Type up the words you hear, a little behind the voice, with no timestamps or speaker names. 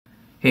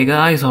Hey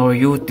guys, how are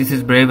you? This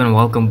is Brave and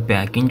welcome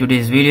back. In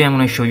today's video I'm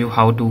going to show you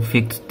how to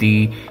fix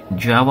the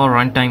Java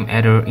runtime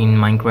error in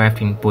Minecraft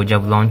in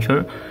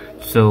Pojavlauncher.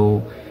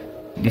 So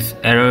this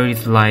error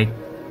is like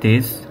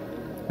this.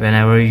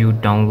 Whenever you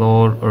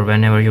download or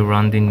whenever you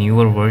run the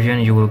newer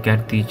version, you will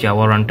get the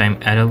Java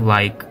runtime error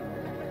like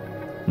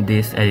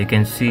this. As you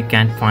can see,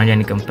 can't find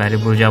any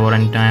compatible Java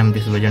runtime.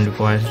 This version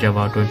requires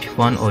Java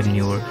 21 or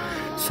newer.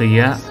 So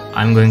yeah,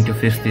 I'm going to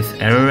fix this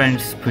error and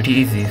it's pretty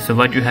easy. So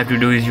what you have to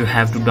do is you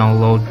have to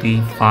download the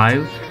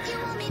file.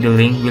 The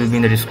link will be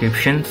in the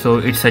description. So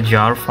it's a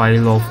jar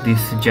file of this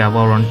Java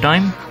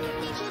runtime.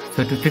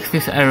 So to fix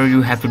this error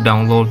you have to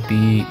download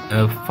the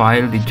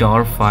file, the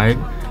jar file.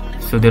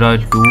 So there are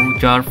two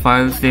jar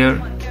files there,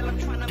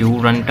 two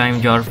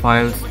runtime jar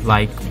files,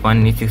 like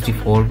one is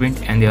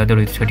 64-bit and the other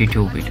is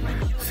 32-bit.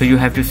 So you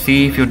have to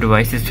see if your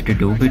device is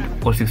 32-bit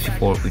or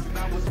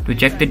 64-bit. To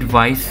check the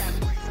device,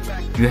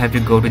 you have to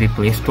go to the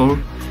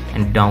Playstore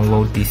and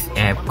download this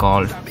app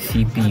called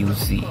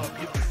CPUz.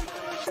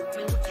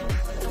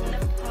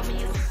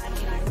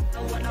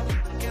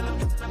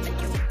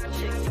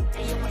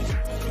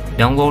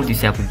 Download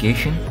this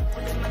application.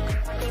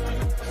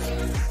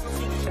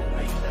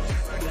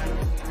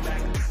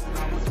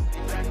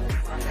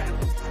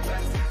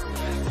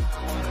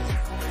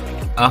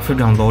 After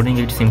downloading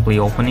it, simply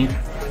open it.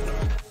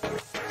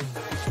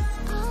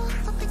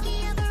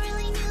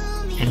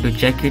 And to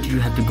check it, you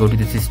have to go to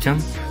the system,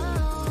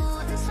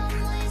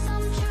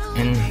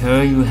 and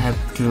here you have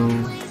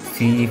to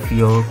see if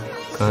your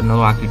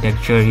kernel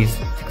architecture is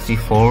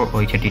 64 or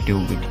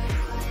 32-bit.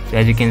 So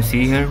as you can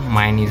see here,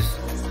 mine is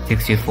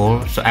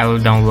 64, so I will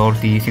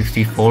download the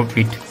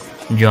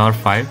 64-bit jar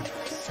file,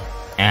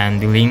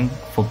 and the link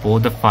for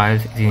both the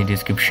files is in the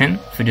description.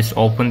 So just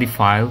open the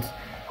files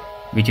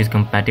which is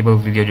compatible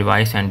with your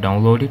device and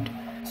download it.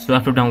 So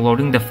after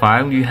downloading the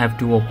file, you have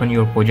to open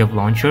your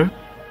Pojavlauncher.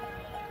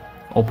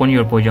 Open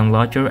your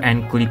Pojavlauncher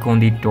and click on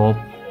the top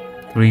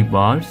 3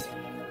 bars,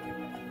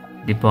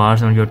 the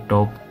bars on your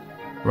top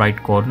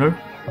right corner.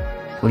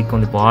 Click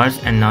on the bars,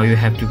 and now you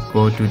have to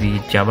go to the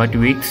Java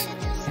 2x.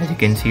 As you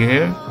can see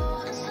here,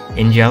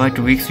 in Java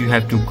 2x you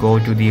have to go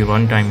to the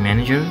runtime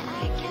manager,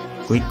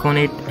 click on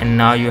it, and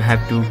now you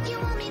have to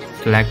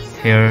select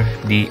here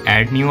the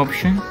add new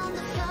option.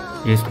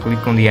 Just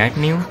click on the add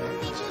new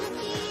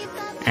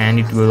and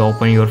it will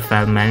open your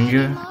file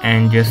manager,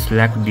 and just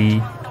select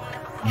the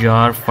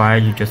jar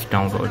file you just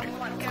downloaded.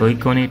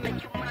 Click on it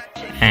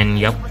and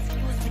yep,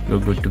 you're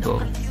good to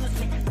go.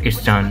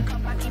 It's done.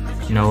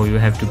 Now you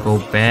have to go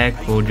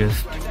back or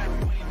just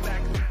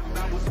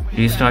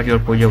restart your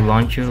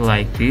Pojavlauncher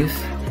like this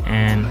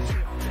and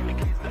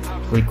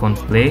click on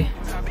play,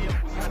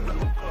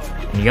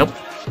 and yep,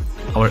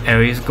 our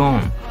error is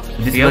gone.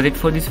 This was it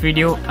for this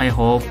video. I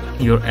hope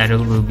your error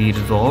will be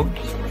resolved,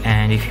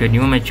 and if you're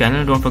new on my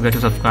channel, don't forget to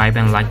subscribe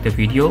and like the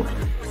video.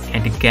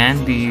 And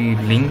again, the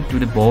link to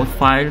the both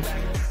files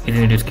is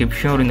in the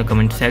description or in the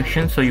comment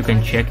section, so you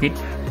can check it.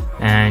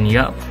 And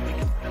yeah,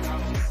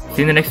 see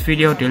you in the next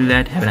video. Till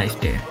that, have a nice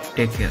day.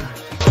 Take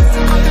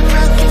care.